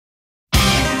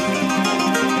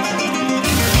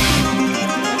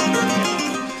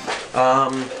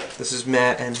This is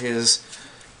Matt and his,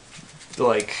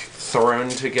 like, thrown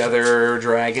together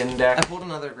dragon deck. I pulled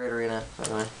another Great Arena, by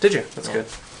the way. Did you? That's good.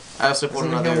 I also pulled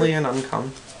Isn't another... only an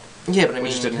uncommon? Yeah, but I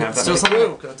mean, just didn't have that still many.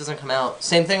 something that doesn't come out.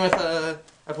 Same thing with, I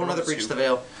pulled another Breach the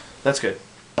Veil. That's good.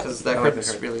 Because that like card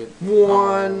was really good.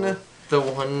 One. The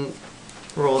one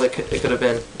roll that it could have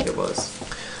been, it was.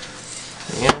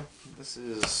 Yeah.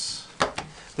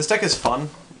 This deck is fun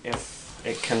if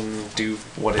it can do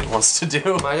what it wants to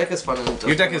do. My deck is fun and it does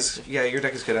your deck is your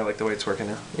deck is good. I like the way it's working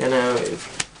now. Yeah, no, it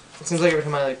seems like every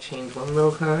time I like change one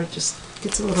little card, it just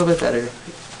gets a little bit better.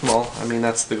 Well, I mean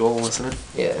that's the goal, isn't it?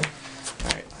 Yeah.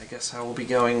 All right, I guess I will be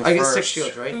going. I get first. 6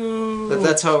 shields, right?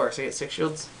 That's how it works. I get 6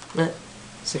 shields, Matt.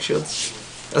 6 shields.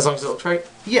 As long as it looks right.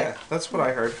 Yeah, that's what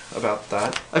I heard about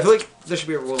that. I feel like there should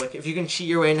be a rule, like, if you can cheat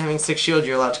your way into having 6 shields,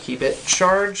 you're allowed to keep it.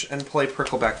 Charge and play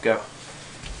Prickleback, go.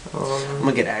 I'm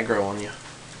gonna get aggro on you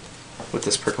with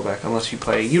this Prickleback, unless you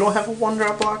play... You don't have a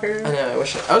 1-drop blocker? I know,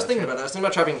 I was thinking about that. I was thinking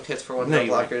about trapping pits for 1-drop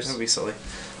blockers. That would be silly.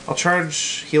 I'll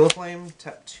charge Heliflame,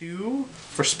 tap 2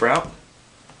 for Sprout.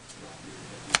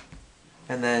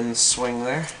 And then swing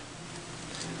there.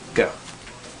 Go.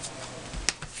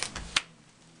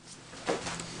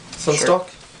 Sunstalk?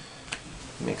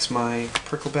 Sure. Makes my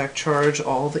Prickleback charge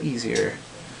all the easier.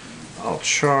 I'll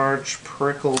charge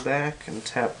Prickleback and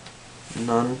tap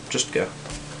none. Just go.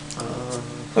 I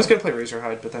was gonna play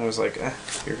Razorhide, but then I was like,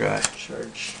 your guy.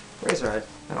 Charge Razorhide.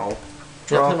 And I'll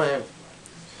draw. Yeah, play my...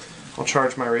 I'll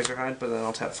charge my Razorhide, but then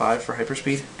I'll tap 5 for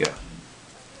Hyperspeed. Go.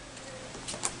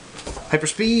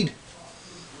 Hyperspeed!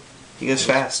 He goes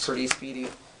fast. Pretty speedy.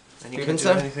 And you can't do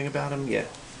anything about him? Yeah.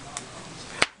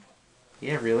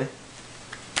 Yeah, really?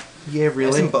 Yeah,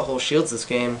 really? I have butthole shields this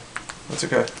game. That's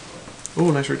okay.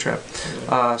 Ooh, nice root trap.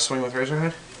 Swing with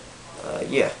Razorhead?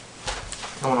 Yeah.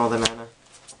 I want all the mana.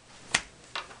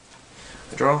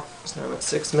 I draw. So now I'm at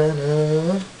 6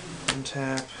 mana.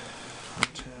 Untap.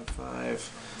 Untap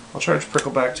 5. I'll charge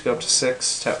Prickleback to go up to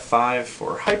 6. Tap 5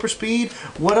 for Hyperspeed.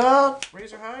 What up,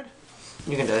 Razorhide?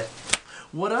 You can die.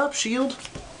 What up, Shield?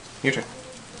 Your turn.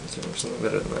 Something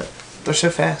better than that. They're so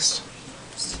fast.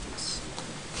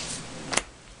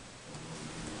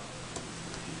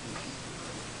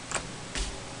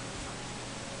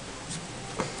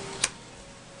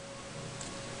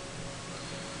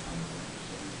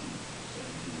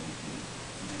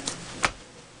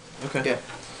 Okay. Yeah.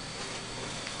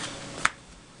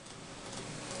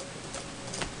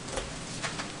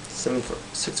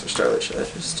 Six for Starlight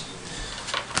Strategist.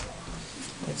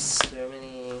 Like so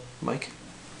many. Mike.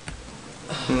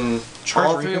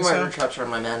 All 3 of my root traps are on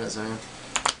my mana zone.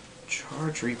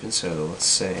 Charge Reap and Soda, let's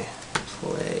say.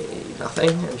 Play nothing,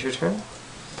 end your turn.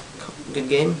 Good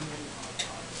game.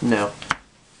 No.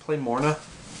 Play Morna.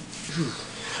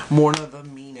 Morna, the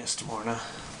meanest Morna.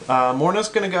 Morna's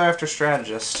gonna go after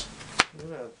Strategist. I'm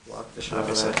gonna block the shot of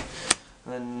Obviously. that.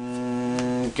 And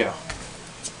then go.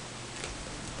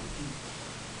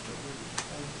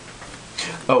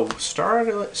 Oh,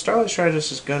 Starlight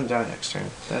Strategist is gonna die next turn.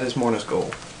 That is Morna's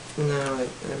goal. No, I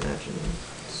imagine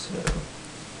so.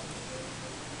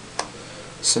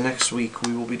 So next week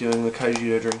we will be doing the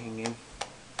Kaijudo drinking game.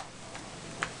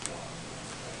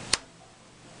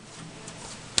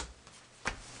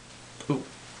 Ooh.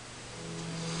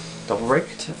 Double break?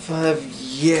 Tap 5,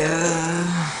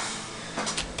 yeah.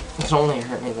 It can only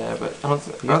hurt me there, but I don't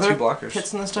think. Are there 2 blockers?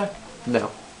 Pits in this deck?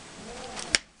 No.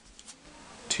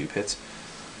 2 pits.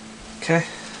 Okay.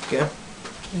 Yeah.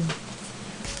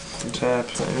 Tap.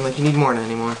 I mean, like, you need more than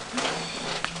anymore.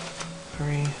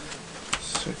 3,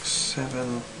 6,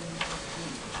 7.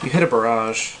 You hit a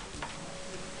barrage.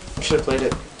 I should have played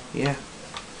it. Yeah.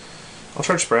 I'll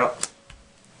charge Sprout.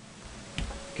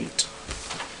 8.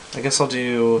 I guess I'll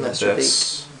do Master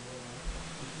this.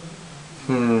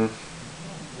 I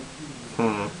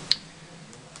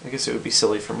guess it would be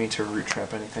silly for me to root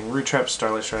trap anything. Root trap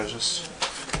Starlight Strategist.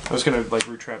 I was gonna like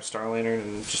root trap Star Lantern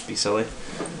and just be silly,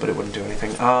 but it wouldn't do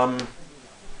anything.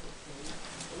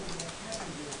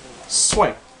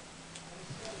 Swing.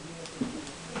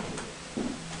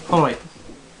 Oh wait.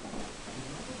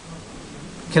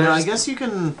 I guess you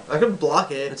can. I could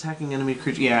block it. Attacking enemy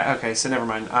creature. Yeah. Okay. So never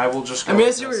mind. I will just. Go I mean, I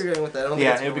with see where this. you're going with that. I don't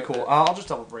Yeah, think it would be cool. I'll just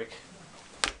double break.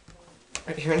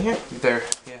 Right here and here. There.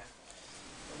 Yeah.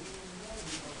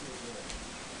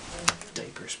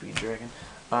 Diaper Speed Dragon.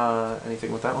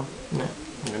 Anything with that one? No.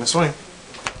 I'm gonna swing.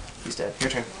 He's dead. Your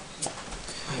turn.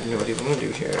 I don't know what he's gonna do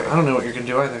here. I don't know what you're gonna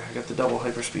do either. I got the double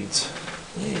hyper speeds.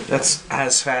 Yeah, That's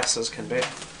as fast as can be.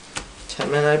 10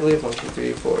 men, I believe. 1, 2,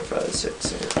 3, 4, 5, 6,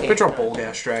 7, 8. I draw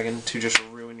Bolgash Dragon to just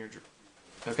ruin your.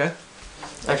 Okay.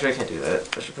 Actually, I can't do that.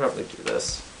 I should probably do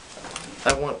this.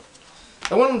 I want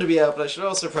I want him to be out, but I should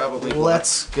also probably...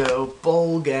 Let's go.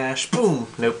 Bulgash. Boom.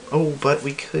 Nope. Oh, but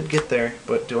we could get there.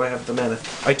 But do I have the mana?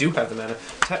 I do have the mana.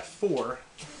 Tap 4.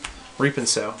 Reap and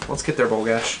Sow. Let's get there,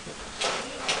 Bulgash.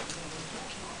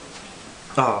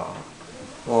 Ah.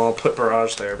 Well, I'll put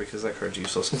Barrage there because that card's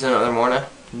useless. Is there another Morna?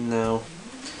 No.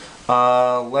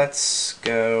 Let's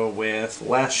go with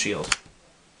Last Shield.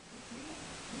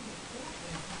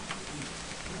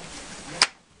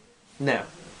 No.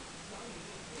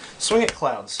 Swing at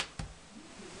Clouds.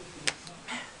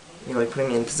 You like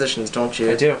putting me in positions, don't you?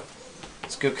 I do.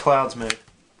 Let's go Clouds mode.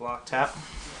 Block, tap.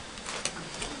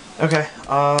 Okay,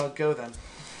 go then.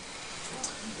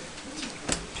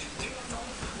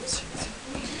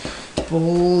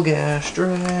 Bulgash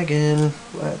Dragon.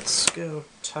 Let's go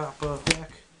top of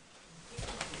deck.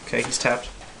 Okay, he's tapped.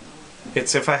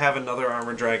 It's if I have another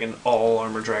Armored Dragon, all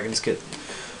Armored Dragons get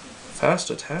fast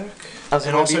attack. I was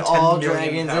gonna be all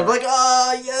dragons. I'm like,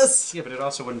 ah, yes! Yeah, but it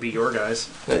also wouldn't be your guys.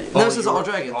 No, this is all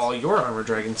dragons. All your Armored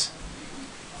Dragons.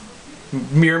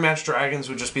 Mirror match dragons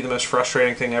would just be the most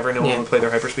frustrating thing ever. No one would play their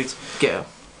hyperspeeds. Go.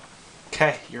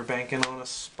 Okay, you're banking on a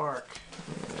spark.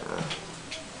 Yeah.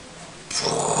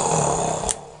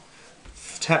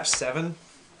 Tap 7.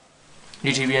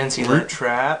 UGBNC Root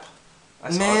Trap.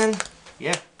 Man.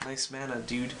 Yeah, nice mana,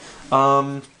 dude.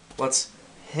 Let's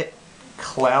hit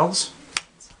Clouds.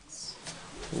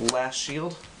 Last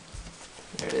Shield.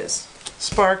 There it is.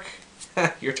 Spark.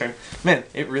 Your turn. Man,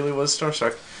 it really was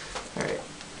Starspark. Alright.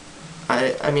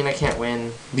 I mean, I can't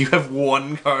win. You have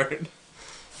one card.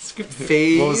 Skip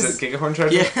phase. What was it? Gigahorn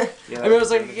Treasure? Yeah. I mean, I was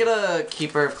like, get a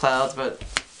Keeper of Clouds, but...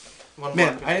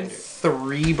 Man, I had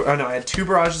 3... Oh no, I had 2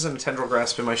 Barrages and a Tendril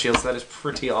Grasp in my shields. That is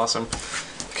pretty awesome.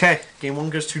 Okay, game 1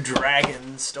 goes to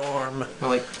Dragonstorm. Or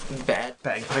like, bad.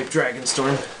 Bagpipe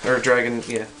Dragonstorm. Or Dragon...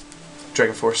 Yeah.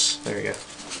 Dragon Force. There you go.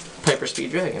 Piper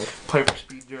Speed Dragon. Piper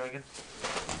Speed Dragon.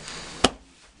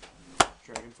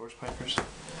 Dragon Force Pipers.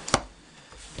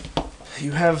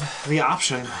 You have the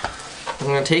option. I'm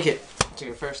gonna take it. To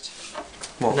go first.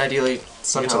 Well, and ideally,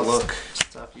 somehow look.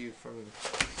 Stop you from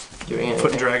doing it.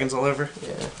 Putting dragons all over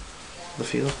Yeah. the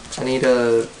field. I need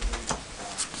a...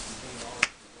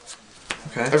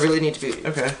 Okay. I really need to be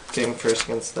Okay. getting first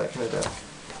against that kind of deck.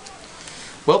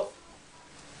 Well,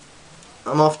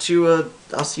 I'm off to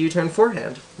I'll see you turn 4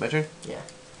 hand. My turn? Yeah.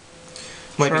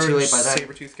 Might be too late by that.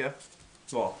 Sabertooth go.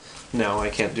 Well, no, I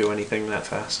can't do anything that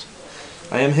fast.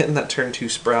 I am hitting that turn 2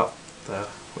 Sprout, though,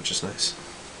 which is nice.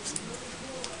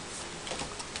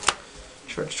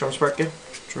 Charge Storm Spark go.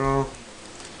 Draw.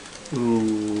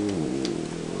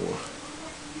 Ooh.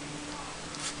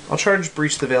 I'll charge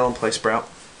Breach the Veil and play Sprout.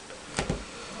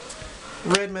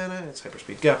 Red mana, it's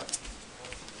Hyperspeed. Go.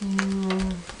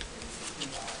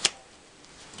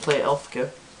 Play Elf go.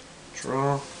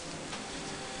 Draw.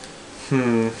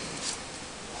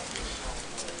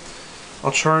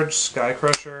 I'll charge Sky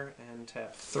Crusher and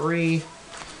tap 3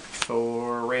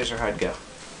 for Razorhide. Go.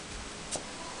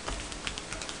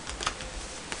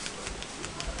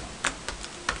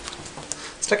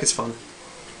 This deck is fun.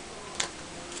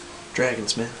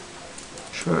 Dragons, man.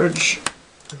 Charge.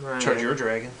 Right. Charge your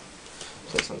dragon.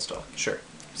 Place on stock. Sure.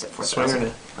 Is that Swing or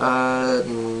 4,000?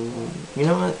 no? You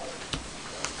know what?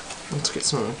 Let's get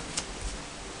some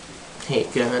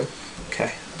hate going.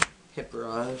 Okay. Hit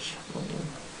Barrage.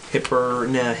 Hit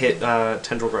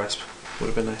Tendril Grasp. Would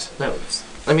have been nice. That was.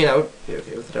 I mean, I would be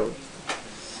okay with it. I would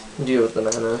deal with the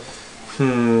mana.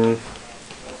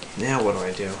 Now what do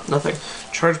I do? Nothing.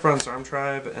 Charge Bronze Arm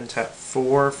Tribe and tap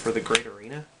 4 for the Great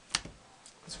Arena.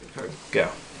 That's a good card. Go.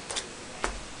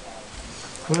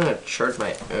 I'm gonna charge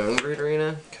my own Great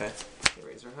Arena. Okay.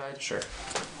 Razorhide. Sure.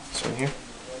 Swing here.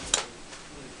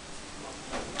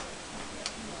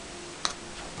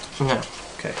 No.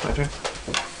 Okay, my turn.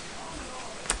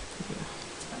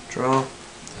 Draw.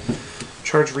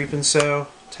 Charge Reap and Sow.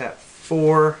 Tap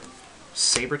 4.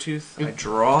 Sabertooth. I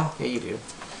draw. Yeah, you do.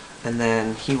 And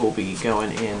then he will be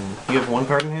going in. You have 1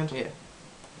 card in hand? Yeah.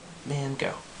 Man,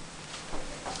 go.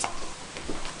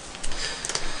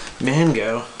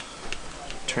 Mango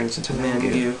turns into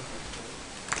Mango.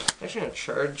 Actually, I'm gonna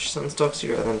charge Sunstock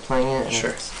rather than playing it. And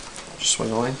Sure. Just swing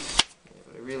the lane. Yeah,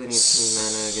 but I really need some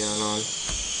mana going on.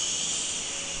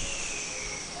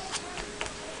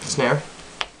 Snare?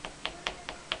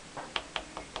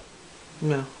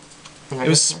 No. It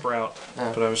was Sprout,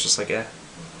 but I was just like, eh.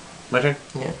 My turn?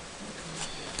 Yeah.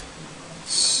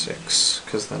 6,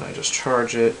 because then I just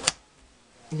charge it.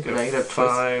 You Go negative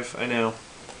 5, I know.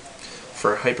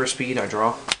 For Hyperspeed, I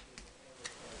draw.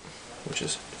 Which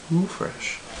is too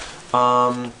fresh.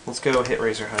 Let's go hit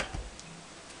Razorhead.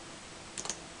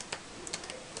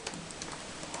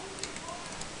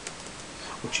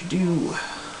 what you do.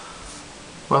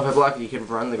 Well, if I block it, you can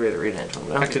run the Greater Radiant into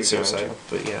him. I could suicide,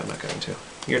 but yeah, I'm not going to.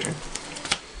 Your turn.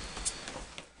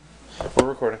 We're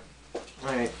recording.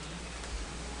 Alright.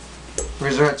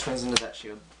 Razorhead swings into that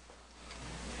shield.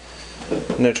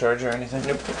 No charge or anything?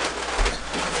 Nope.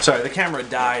 Sorry, the camera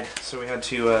died, so we had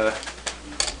to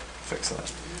fix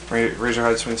that.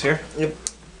 Razorhead swings here. Yep.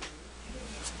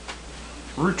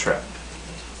 Root trap.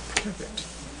 Perfect.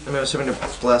 I'm assuming to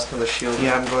blast another shield.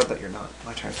 Yeah, I'm glad that you're not.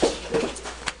 My turn.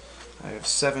 I have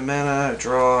 7 mana, I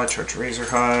draw, I charge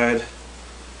Razorhide.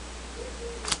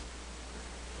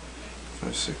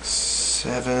 5, 6,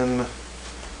 7.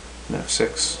 No,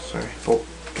 6, sorry. Bolt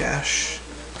Gash.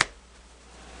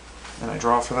 And I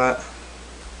draw for that.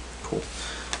 Cool.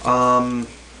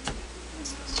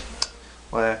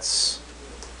 Let's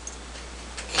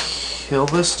kill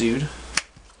this dude.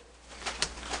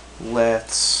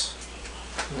 Let's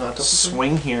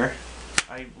swing here.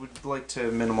 I would like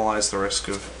to minimize the risk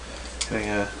of hitting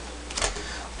a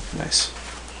nice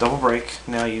double break.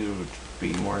 Now you would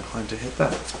be more inclined to hit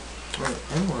that.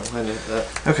 I'm more inclined to hit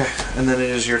that. Okay, and then it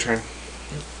is your turn.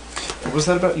 What was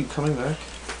that about you coming back?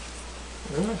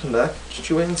 I'm not coming back. Just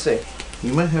you wait and see.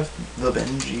 You might have the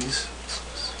Benjis.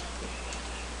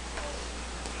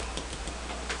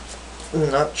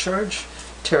 Not charge.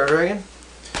 Terror Dragon.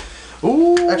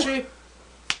 Ooh! Actually,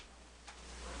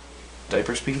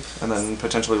 diaper speed, and then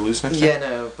potentially lose next yeah, turn?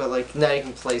 no, but like now you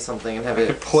can play something and have I it.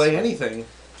 could play anything.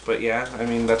 But yeah, I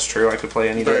mean, that's true. I could play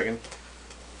any But- dragon.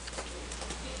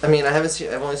 I mean, I've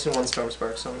only seen one Storm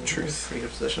Spark, so I'm in a Truth. pretty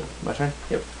good position. My turn?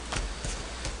 Yep.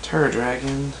 Terra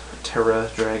Dragon.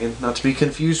 Not to be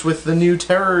confused with the new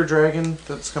Terror Dragon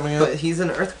that's coming out. But he's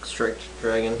an Earth Strike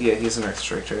Dragon. Yeah, he's an Earth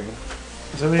Strike Dragon.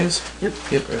 Is that what he is? Yep.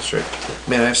 Yep, Earth Strike.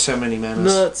 Man, I have so many manas.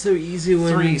 Not so easy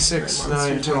when 3, 6,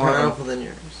 9, 10, 11. more powerful than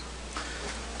yours.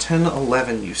 10,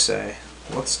 11, you say.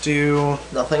 Let's do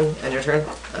Nothing. End your turn.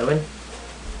 I win.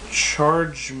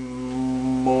 Charge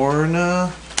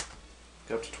Morna.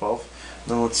 Go up to 12.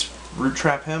 Then let's Root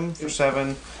Trap him for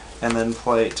 7. And then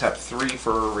play tap 3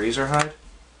 for Razorhide.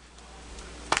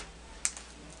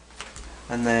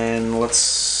 And then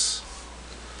let's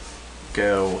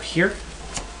go here.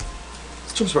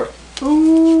 Storm Spark.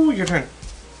 Ooh, your turn.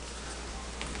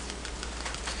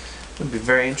 It would be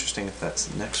very interesting if that's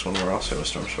the next one were also a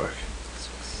Storm Spark.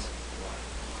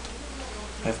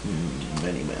 I have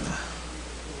many mana.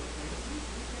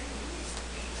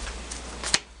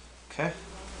 Okay.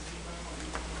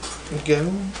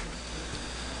 Go.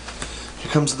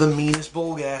 Here comes the meanest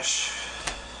Bolgash.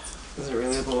 Is it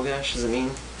really a Bolgash? Does it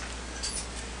mean?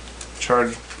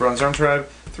 Charge Bronze Arm Tribe.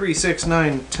 3, 6,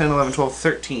 9, 10, 11, 12,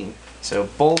 13. So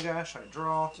Bolgash, I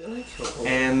draw. Didn't I kill Bolgash?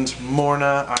 And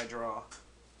Morna, I draw.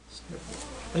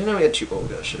 I didn't know we had 2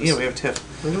 Bolgashes. Yeah, we have 2.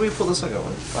 When did we pull the second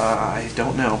one? I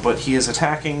don't know, but he is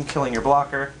attacking, killing your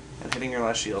blocker, and hitting your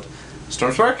last shield.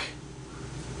 Storm Spark?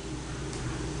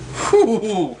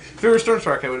 Whew. If it were Storm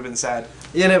Spark, I would have been sad.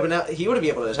 Yeah, no, but now he would be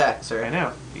able to attack, sir. I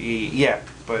know. Yeah,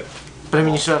 but... But I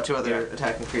mean, you still have 2 other Yeah.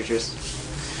 attacking creatures.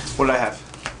 What did I have?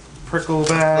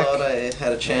 Prickleback. Thought I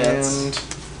had a chance. And...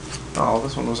 Oh,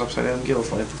 this one was upside down.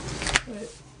 Gilflame.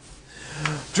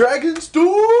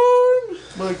 Dragonstorm!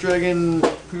 Black Dragon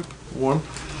poop. 1.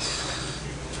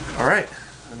 Alright.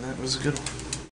 And that was a good one.